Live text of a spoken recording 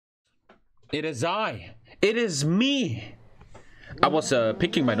It is I. It is me. I was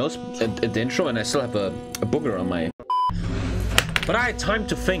picking my nose at the intro, and I still have a booger on my... But I had time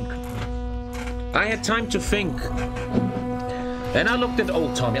to think. I had time to think. And I looked at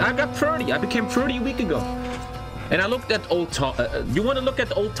old Tommy. I got 30. I became 30 a week ago. And I looked at old Tommy. You want to look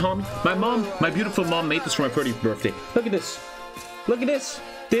at old Tommy? My mom, my beautiful mom, made this for my 30th birthday. Look at this. Look at this.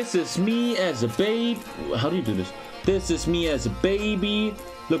 This is me as a babe. How do you do this? This is me as a baby.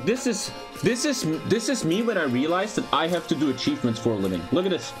 Look, this is me when I realized that I have to do achievements for a living. Look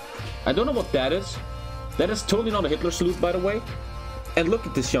at this. I don't know what that is. That is totally not a Hitler salute, by the way. And look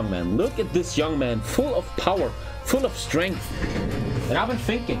at this young man. Look at this young man, full of power, full of strength. And I've been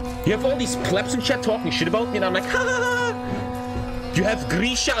thinking, you have all these plebs and chat talking shit about me, and I'm like, ha ha ha. You have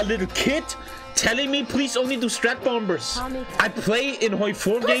Grisha, a little kid, telling me please only do strat bombers. I play in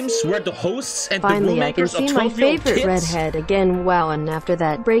HOI4 games where the hosts and the rule makers are 12-year-old kids. Finally, I can see my favorite redhead again. Wow, and after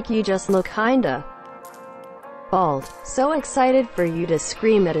that break, you just look kinda bald. So excited for you to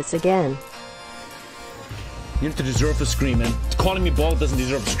scream at us again. You have to deserve a scream, man. Calling me bald doesn't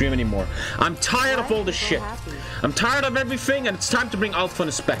deserve a scream anymore. I'm tired of all this shit. I'm tired of everything, and it's time to bring Alpha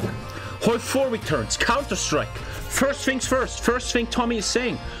and back. HOI4 returns. Counter-Strike. First things first. First thing Tommy is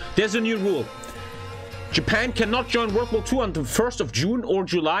saying. There's a new rule. Japan cannot join World War II until 1st of June or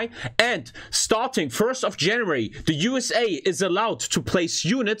July, and starting 1st of January, the USA is allowed to place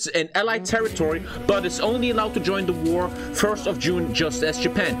units in Allied territory, but is only allowed to join the war 1st of June, just as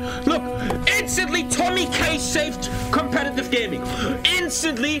Japan. Look, instantly TommyKay saved competitive gaming.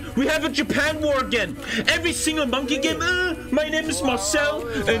 Instantly, we have a Japan war again. Every single monkey game, my name is Marcel,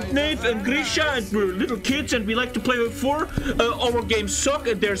 and Nate, and Grisha, and we're little kids, and we like to play HOI4. Our games suck,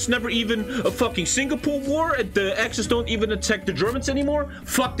 and there's never even a fucking Singapore war, and the Axis don't even attack the Germans anymore.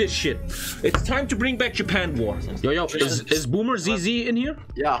 Fuck this shit. It's time to bring back Japan war. Yo, is Boomer ZZ in here?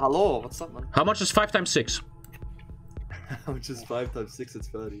 Yeah, hello, what's up, man? How much is 5 times 6? How much is 5 times 6? It's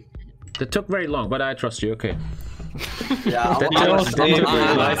 30. That took very long, but I trust you, okay. Yeah, I'm Australian, so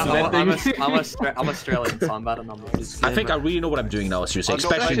I'm bad at numbers. I think I really know what I'm doing now, seriously,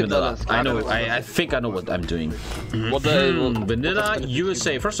 especially Vanilla. I know, I think I know what I'm doing. Vanilla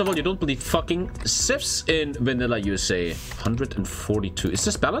USA. First of all, you don't believe fucking Sifs in Vanilla USA. 142. Is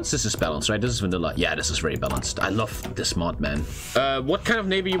this balanced? This is balanced, right? This is Vanilla. Yeah, this is very balanced. I love this mod, man. What kind of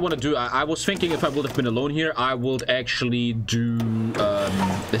navy you want to do? I was thinking if I would have been alone here, I would actually do... I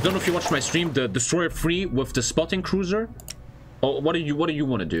don't know if you watched my stream, the Destroyer 3 with the spotting cruiser. Oh, what do you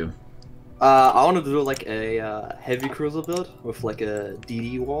want to do? I want to do like a heavy cruiser build with like a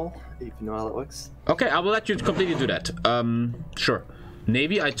DD wall, if you know how that works. Okay, I will let you completely do that. Sure.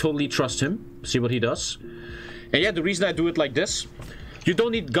 Navy, I totally trust him. See what he does. And yeah, the reason I do it like this, you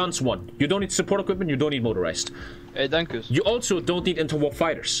don't need guns, one. You don't need support equipment, you don't need motorized. Hey, thank you. You also don't need interwar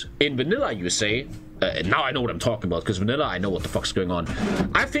fighters. In Vanilla USA, now I know what I'm talking about, because Vanilla, I know what the fuck's going on.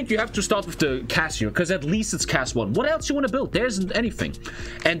 I think you have to start with the CAS here, because at least it's CAS 1. What else you want to build? There isn't anything.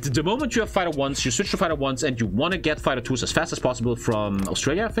 And the moment you have Fighter 1s, you switch to Fighter 1s, and you want to get Fighter 2s as fast as possible from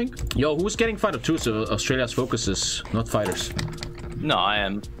Australia, I think. Yo, who's getting Fighter 2s? So Australia's focus is not fighters. No, I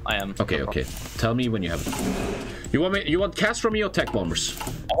am. Okay, okay. Tell me when you have it. You want CAS from me or tech bombers?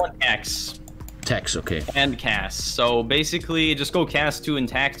 I want X. Techs, okay. And CAS. So basically, just go CAS 2 and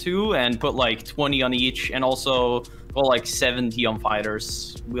TAC 2 and put like 20 on each, and also go like 70 on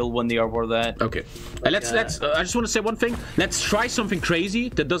fighters. We'll win the over that. Okay. Let's I just want to say one thing. Let's try something crazy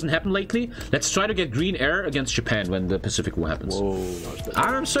that doesn't happen lately. Let's try to get green air against Japan when the Pacific War happens. Whoa.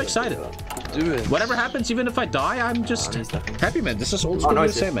 I'm so excited. Do it. Whatever happens, even if I die, I'm just happy, man. This is old school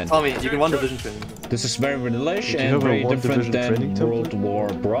USA, man. Tommy, you can 1 division training. This is very vanilla-ish and very different than World War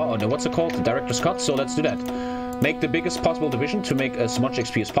Bra. Oh, no, what's it called? The Director's Cut. So let's do that. Make the biggest possible division to make as much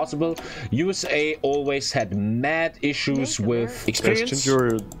XP as possible. USA always had mad issues with experience.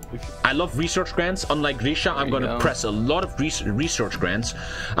 I love research grants. Unlike Grisha, I'm going to press a lot of research grants.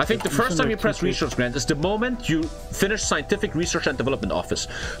 I think the first time you press research grants is the moment you finish Scientific Research and Development Office.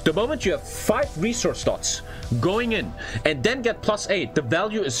 The moment you have 5 research slots going in and then get +8, the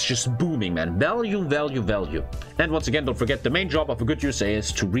value is just booming, man. Value, value, value. And once again, don't forget, the main job of a good USA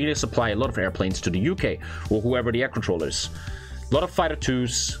is to really supply a lot of airplanes to the UK or whoever the air controllers. A lot of Fighter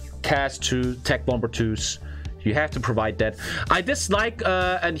 2s, CAS 2, Tech Bomber 2s. You have to provide that. I dislike,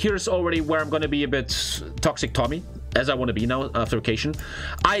 and here's already where I'm going to be a bit toxic Tommy, as I want to be now after vacation.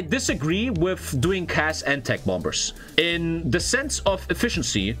 I disagree with doing CAS and Tech Bombers. In the sense of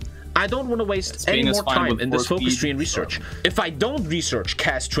efficiency, I don't want to waste any more time in this focus tree and research. If I don't research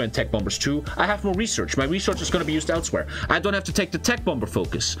CAS 2 and Tech Bombers 2, I have more research. My research is going to be used elsewhere. I don't have to take the Tech Bomber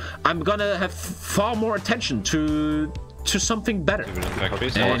focus. I'm going to have far more attention to to something better.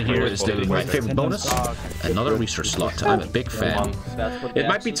 And here is my favorite bonus, another research slot. I'm a big fan. It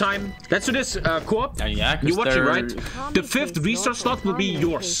might be time. Let's do this, co-op. You watch it, right? The 5th research slot will be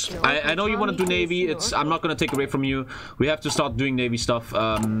yours. I know you want to do Navy. I'm not going to take away from you. We have to start doing Navy stuff.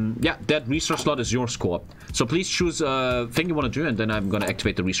 Yeah, that research slot is yours, co-op. So please choose a thing you want to do, and then I'm going to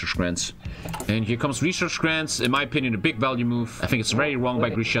activate the research grants. And here comes research grants. In my opinion, a big value move. I think it's very wrong by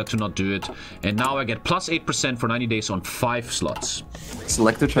Grisha to not do it. And now I get plus 8% for 90 days on 5 slots.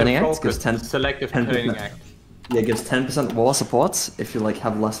 Selective Training Act gives 10%. Selective Training Act. Yeah, it gives 10% war support if you like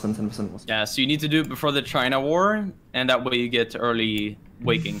have less than 10% war support. Yeah, so you need to do it before the China War, and that way you get early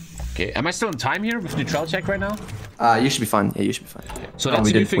waking. Okay, am I still in time here with neutral check right now? You should be fine. Yeah, you should be fine. Okay. So that's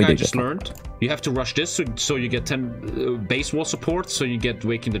a new thing I just learned. You have to rush this so you get 10 base wall support, so you get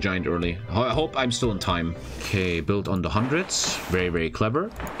Waking the Giant early. I hope I'm still in time. Okay, build on the hundreds. Very, very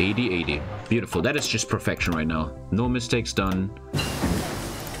clever. 80, 80. Beautiful. That is just perfection right now. No mistakes done.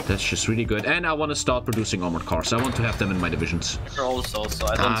 That's just really good. And I want to start producing armored cars. I want to have them in my divisions. Also, so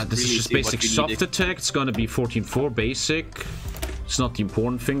I don't this really is just basic soft attack. It's going to be 14-4 basic. It's not the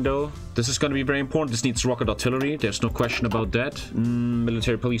important thing though. This is going to be very important. This needs rocket artillery. There's no question about that.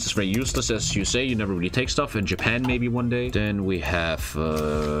 Military police is very useless, as you say. You never really take stuff. In Japan, maybe one day. Then we have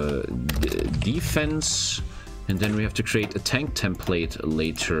defense. And then we have to create a tank template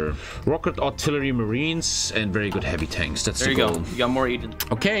later. Rocket artillery marines and very good heavy tanks. That's the goal. There you go. You got more Eden.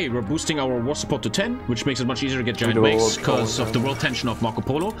 Okay, we're boosting our war support to 10, which makes it much easier to get giant wakes because of the world tension of Marco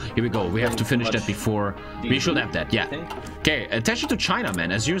Polo. Here we go. We have to finish that before. We should have that, yeah. Okay, attention to China,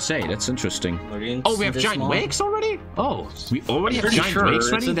 man, as you say. That's interesting. Oh, we have giant wakes already? Oh, we already have giant wakes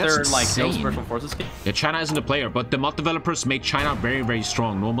already? That's insane. Yeah, China isn't a player, but the mod developers made China very, very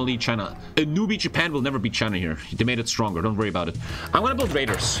strong. Normally, China... A newbie Japan will never beat China here. They made it stronger. Don't worry about it. I'm gonna build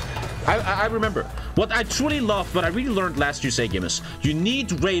raiders. I remember what I truly love, what I really learned last game is you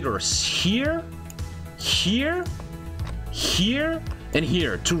need raiders here, here, here, and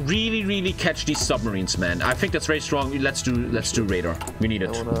here to really catch these submarines, man. I think that's very strong. Let's do radar. We need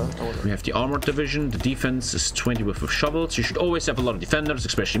it. We have the armored division. The defense is 20 with shovels. You should always have a lot of defenders,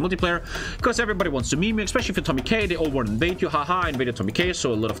 especially multiplayer, because everybody wants to meme you, especially for TommyKay. They all want to invade you. Haha, invaded TommyKay,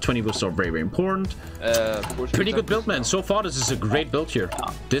 so a lot of 20 whiffs are very important. Pretty good build, man. So far, this is a great build here.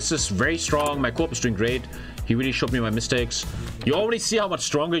 This is very strong. My co-op is doing great. He really showed me my mistakes. You already see how much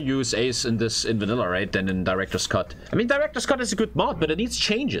stronger you use Ace in vanilla, right, than in Director's Cut. I mean, Director's Cut is a good mod, but it needs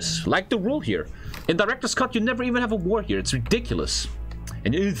changes, like the rule here. In Director's Cut, you never even have a war here. It's ridiculous.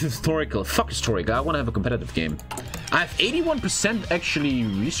 And it is historical. Fuck historical. I want to have a competitive game. I have 81% actually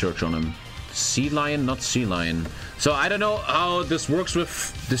research on him. Sea Lion, not Sea Lion. So I don't know how this works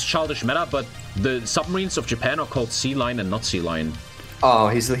with this childish meta, but the submarines of Japan are called Sea Lion and not Sea Lion. Oh,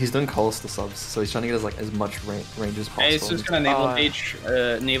 he's doing coastal subs, so he's trying to get as much range as possible. Hey, it's just gonna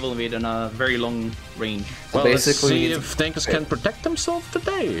naval invade on a very long range. Well, basically, let's see if tankers can protect themselves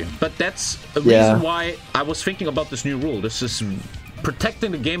today. But that's a reason why I was thinking about this new rule. This is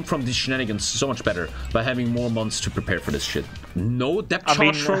protecting the game from these shenanigans so much better by having more months to prepare for this shit. No depth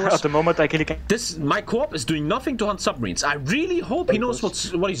charge throwers. At the moment, I can... My co-op is doing nothing to hunt submarines. I really hope he knows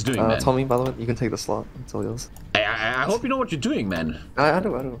what he's doing, man. Tommy, by the way, you can take the slot. It's all yours. I hope you know what you're doing, man. I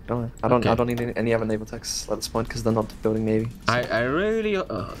do. I don't need any other naval techs at this point because they're not building Navy. So. I really...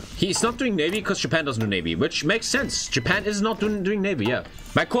 he's not doing Navy because Japan doesn't do Navy, which makes sense. Japan is not doing Navy, yeah.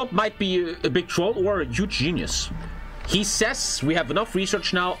 My co-op might be a big troll or a huge genius. He says we have enough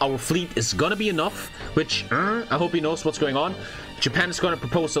research now, our fleet is gonna be enough, which I hope he knows what's going on. Japan is gonna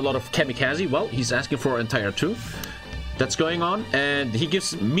propose a lot of kamikaze. Well, he's asking for an entire 2. That's going on, and he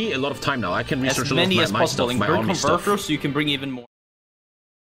gives me a lot of time now. I can research a lot of my stuff, my army stuff. So you can bring even more.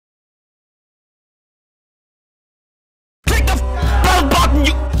 Click the bell button,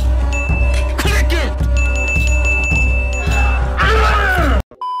 you... Click it!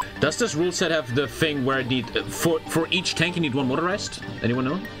 Does this rule set have the thing where I need for each tank you need 1 motorized? Anyone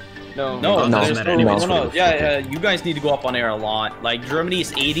know? No, yeah, you guys need to go up on air a lot. Like Germany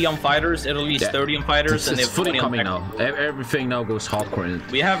is 80 on fighters, Italy is 30 on fighters, and they have 20 on now. Everything now goes hardcore in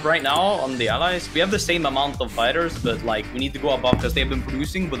it. We have right now on the allies, we have the same amount of fighters, but like we need to go above because they've been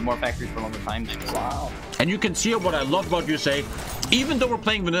producing with more factories for a longer time. Wow. And you can see what I love about you say, even though we're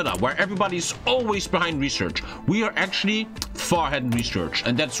playing vanilla, where everybody's always behind research, we are actually far ahead in research,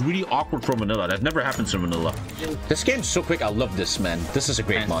 and that's really awkward for vanilla. That never happens in vanilla. This game's so quick. I love this, man. This is a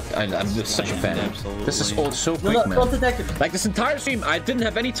great mod. I'm just such a fan. Absolutely. This is all so quick, man. Like this entire stream, I didn't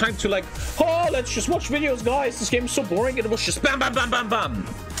have any time to like, oh, let's just watch videos, guys. This game's so boring. It was just bam, bam, bam, bam, bam.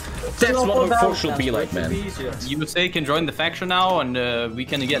 That's what HOI4 should be like, man. USA can join the faction now, and we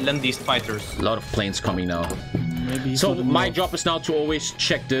can lend these fighters. A lot of planes coming now. Maybe so my job is now to always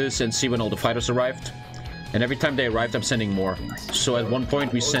check this and see when all the fighters arrived. And every time they arrived, I'm sending more. So at one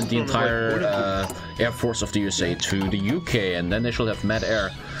point, we sent the entire Air Force of the USA to the UK, and then they should have mad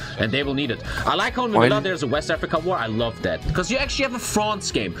air. And they will need it. I like how in Manila there's a West Africa war. I love that. Because you actually have a France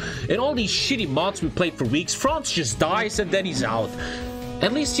game. In all these shitty mods we played for weeks, France just dies and then he's out.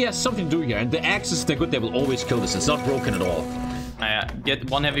 At least he has something to do here. And the axes, they're good. They will always kill this. It's not broken at all. Get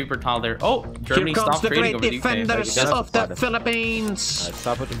one heavy per tile there. Oh, Germany here comes stopped the great over defenders of the Philippines.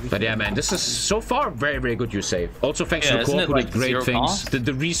 But yeah, man, this is so far very, very good, you say. Also, thanks to the co-op, we did great things.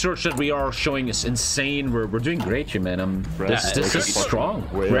 The research that we are showing is insane. We're doing great here, man. This is strong.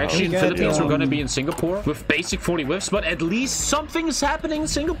 We're actually in Philippines. We're gonna be in Singapore with basic 40 whiffs, but at least something is happening in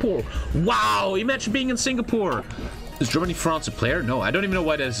Singapore. Wow! Imagine being in Singapore. Is Germany, France a player? No, I don't even know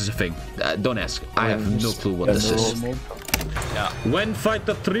why this is a thing. Don't ask. I have no clue what this is. Yeah. When fight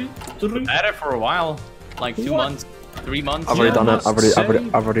the three? I had it for a while, like 2 months, 3 months. I've already done it. I've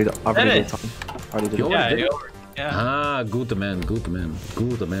already done it. Yeah. Ah, good man. I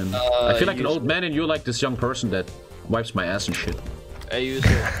feel like an old man, and you're like this young person that wipes my ass and shit. I use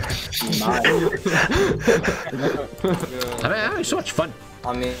it. I mean, it's so much fun.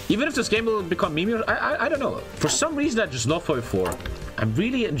 I mean, even if this game will become meme, I don't know. For some reason, I just love HOI4. I'm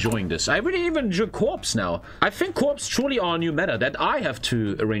really enjoying this. I really even enjoy co-ops now. I think co-ops truly are a new meta that I have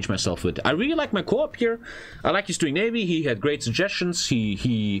to arrange myself with. I really like my co-op here. I like he's doing Navy. He had great suggestions.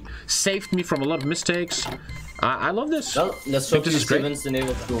 He saved me from a lot of mistakes. I love this. Well, let's hope this is great.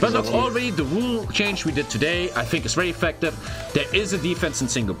 But look, already the rule change we did today, I think is very effective. There is a defense in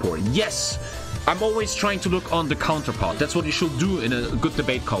Singapore. Yes. I'm always trying to look on the counterpart. That's what you should do in a good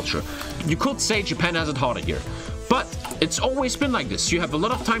debate culture. You could say Japan has it harder here, but it's always been like this. You have a lot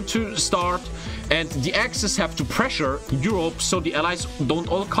of time to start, and the Axis have to pressure Europe so the allies don't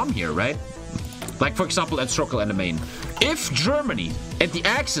all come here, right? Like, for example, at Circle and the Main. If Germany and the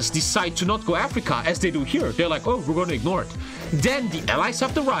Axis decide to not go Africa, as they do here, they're like, oh, we're going to ignore it. Then the allies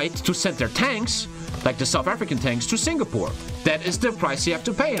have the right to send their tanks, like the South African tanks, to Singapore. That is the price you have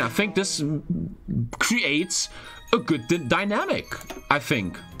to pay, and I think this creates a good dynamic, I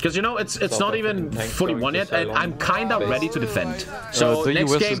think. Because, you know, it's not even fully won yet, and I'm kind of ready to defend. So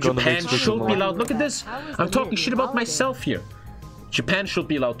next game, Japan should be allowed. Look at this. I'm talking shit about myself here. Japan should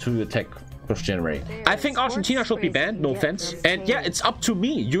be allowed to attack first January. I think Argentina should be banned, no offense. And yeah, it's up to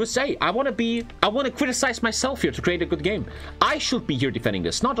me, USA. I want to criticize myself here to create a good game. I should be here defending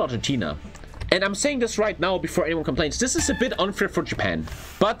this, not Argentina. And I'm saying this right now before anyone complains. This is a bit unfair for Japan.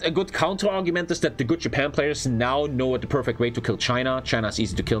 But a good counter argument is that the good Japan players now know the perfect way to kill China. China's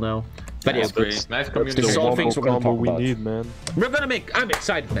easy to kill now. But yeah, nice community. This is all things we're gonna talk about. Man. We're gonna make. I'm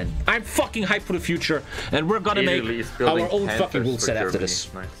excited, man. I'm fucking hyped for the future, and we're gonna make our own fucking rule set after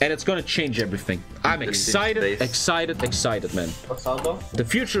this, and it's gonna change everything. I'm excited, excited, man. The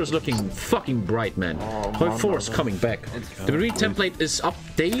future is looking fucking bright, man. HOI4 is coming back. The Marine template is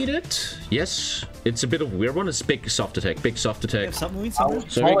updated. Yes, it's a bit of a weird one. It's big soft attack, So we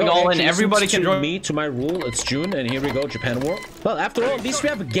go. Everybody can join me to my rule. It's June, and here we go, Japan War. Well, after all, at least we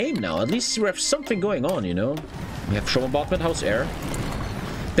have a game now. At least we have something going on, you know. We have Show Bombardment House Air.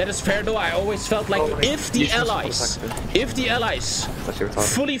 That is fair, though. I always felt like if the allies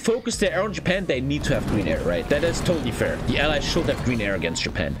fully focus their air on Japan, they need to have green air, right? That is totally fair. The allies should have green air against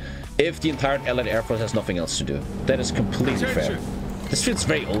Japan. If the entire Allied Air Force has nothing else to do, that is completely fair. This feels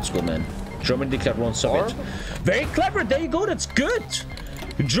very old school, man. Germany declared war on Soviet. Very clever. There you go. That's good.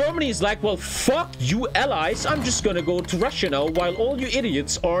 Germany is like, well, fuck you allies. I'm just gonna go to Russia now while all you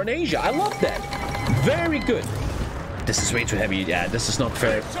idiots are in Asia. I love that. Very good. This is way too heavy. Yeah, this is not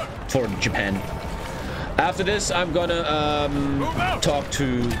fair for Japan. After this, I'm gonna talk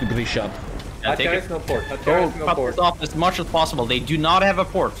to Grisha. There is no port. Cut this off as much as possible. They do not have a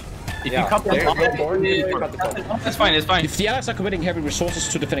port. If you cut them off, it's fine, it's fine. If the allies are committing heavy resources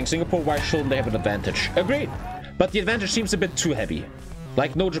to defending Singapore, why shouldn't they have an advantage? Agreed. But the advantage seems a bit too heavy.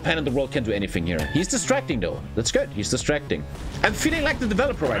 Like, no Japan in the world can do anything here. He's distracting, though. That's good. He's distracting. I'm feeling like the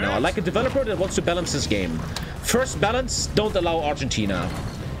developer right now. I like a developer that wants to balance his game. First balance, don't allow Argentina.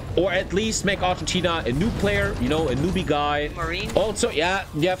 Or at least make Argentina a new player, you know, a newbie guy. Marine. Also, yeah,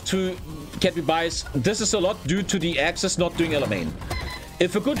 you have to, can't be biased. This is a lot due to the Axis not doing Alamein.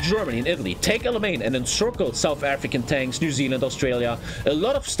 If a good Germany and Italy take Alamein and encircle South African tanks, New Zealand, Australia, a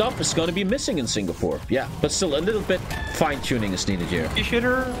lot of stuff is going to be missing in Singapore. Yeah, but still a little bit fine-tuning is needed here. You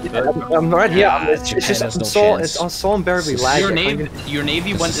shitter. I'm right here. It's just it's so unbearably lagging. Your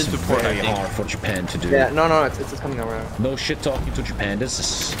navy went into port. Very hard for Japan to do. Yeah, no, it's coming around. No shit talking to Japan. This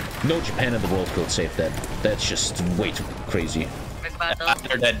is no Japan in the world could save that. That's just way too crazy. battle.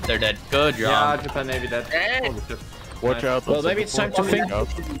 They're dead. They're dead. Good job. Yeah, Japan Navy dead. Holy shit. Watch out. Well, maybe it's time to think about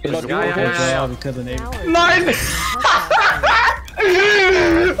Yeah. Because the name. 9!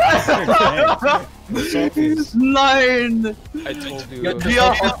 9! I told you. We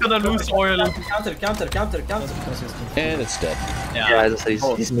are gonna lose oil. Counter. and it's dead. Yeah, as I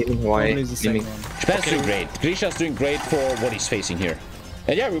say, he's meeting Hawaii. Probably the second one. Japan's doing great. Grisha's doing great for what he's facing here.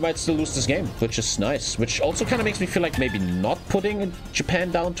 And yeah, we might still lose this game, which is nice. Which also kind of makes me feel like maybe not putting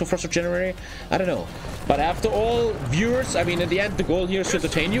Japan down to 1st of January. I don't know. But after all, viewers, I mean, in the end, the goal here is to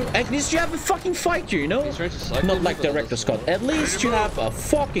entertain you. At least you have a fucking fight here, you know? Not like Director Scott. At least you have a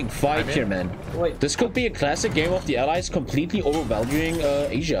fucking fight here, man. This could be a classic game of the Allies completely overvaluing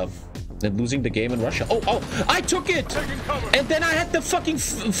Asia. And losing the game in Russia. Oh, I took it! And then I had the fucking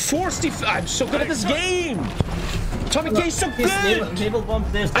force I'm so good at this game! TommyKay is so good!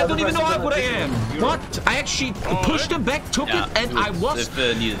 I don't even know how good I am. But I actually pushed them back, took it, and I was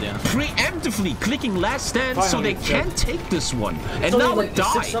preemptively clicking last stand so they can't take this one. And now it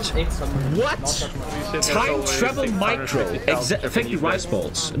died. What? Time travel micro. Thank you, Rice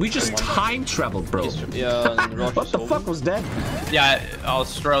Balls. We just time traveled, bro. What the fuck was that? Yeah,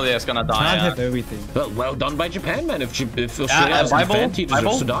 Australia is gonna die. Can't have everything. Well done by Japan, man. If Australia has an event, he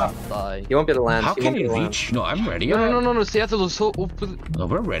deserves to die. You won't be able to land. How can he reach? No, I'm ready. No, Seattle is so open. No,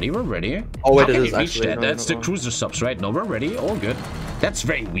 we're ready. Oh, wait, How it can is he reach actually. that? No, That's the cruiser subs, right? No, we're ready. All good. That's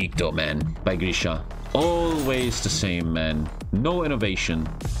very weak, though, man, by Grisha. Always the same, man. No innovation.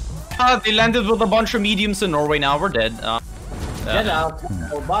 They landed with a bunch of mediums in Norway. Now we're dead. Get out.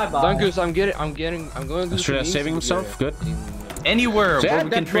 Oh, bye-bye. Dangus, I'm going to Australia saving himself. Good. Anywhere So yeah, where we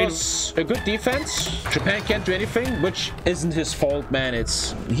can that trade. was a good defense. Japan can't do anything, which isn't his fault, man.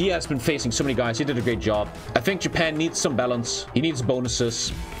 He has been facing so many guys. He did a great job. I think Japan needs some balance. He needs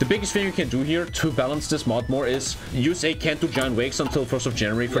bonuses. The biggest thing you can do here to balance this mod more is USA can't do giant wakes until 1st of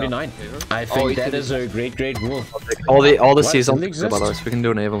January 39. I think that is a great rule. All the What? seasons Italy exists? about us. We can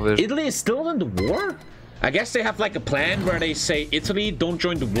do naval vision. Italy is still in the war? I guess they have like a plan where they say Italy don't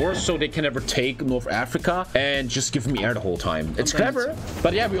join the war so they can never take North Africa and just give me air the whole time. It's clever,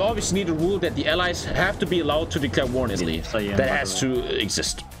 but yeah, we obviously need a rule that the allies have to be allowed to declare war on Italy. That has to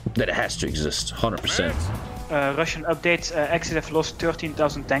exist. 100%. Russian update, Axis have lost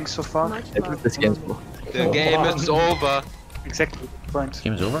 13,000 tanks so far. This game's The game is over. Exactly. Point.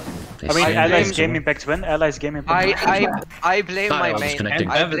 Game is over? I mean, Allies game impact win. Allies game impact win. I blame my main. disconnecting.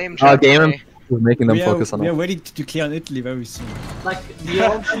 I blame game. We're making them focus on We are it. ready to declare on Italy very soon.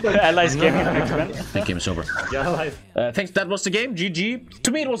 Allies game impact win. That game is over. Thanks, that was the game. GG.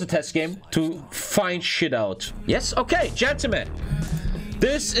 To me, it was a test game to find shit out. Yes? Okay, gentlemen.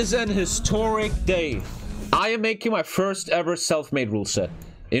 This is an historic day. I am making my first ever self-made rule set.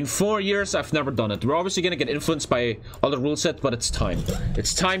 In 4 years, I've never done it. We're obviously gonna get influenced by other rule sets, but it's time.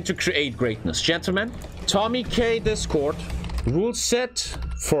 It's time to create greatness. Gentlemen, TommyKay Discord. Rule set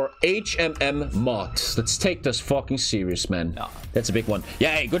for HMM mod. Let's take this fucking serious, man. That's a big one.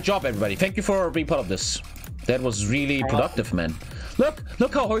 Yeah, hey, good job, everybody. Thank you for being part of this. That was really productive, man. Look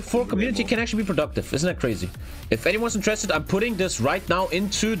how HOI4 community can actually be productive. Isn't that crazy? If anyone's interested, I'm putting this right now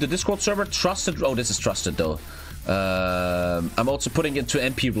into the Discord server. Trusted. Oh, this is trusted, though. I'm also putting it to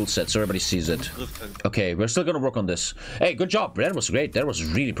MP rule set so everybody sees it. Okay, we're still gonna work on this. Hey, good job. That was great. That was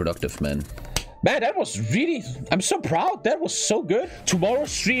really productive, man. Man, that was really... I'm so proud. That was so good.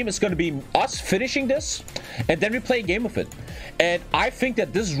 Tomorrow's stream is going to be us finishing this, and then we play a game of it. And I think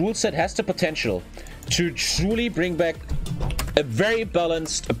that this rule set has the potential to truly bring back a very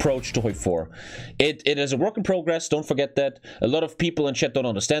balanced approach to HOI4. It is a work in progress, don't forget that. A lot of people in chat don't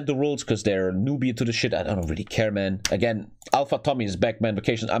understand the rules because they're newbie to the shit. I don't really care, man. Again, Alpha Tommy is back, man,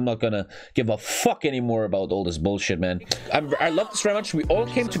 vacation. I'm not gonna give a fuck anymore about all this bullshit, man. I love this very much. We all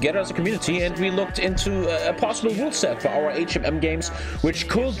came together as a community and we looked into a possible rule set for our HMM games, which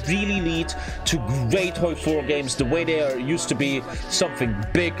could really lead to great HOI4 games the way they are used to be. Something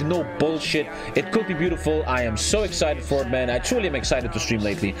big, no bullshit. It could be beautiful. I am so excited for it, man. I truly am excited to stream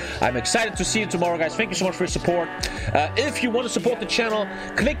lately. I'm excited to see you tomorrow, guys. Thank you so much for your support. If you want to support the channel,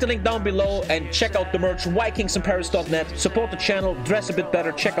 click the link down below and check out the merch, vikingsinparis.net. Support the channel, dress a bit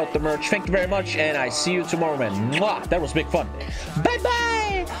better, check out the merch. Thank you very much, and I see you tomorrow, man. Mwah! That was big fun.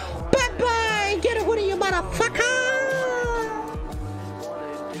 Bye-bye! Bye-bye! Get a hoodie, you motherfucker!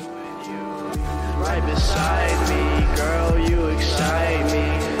 Right beside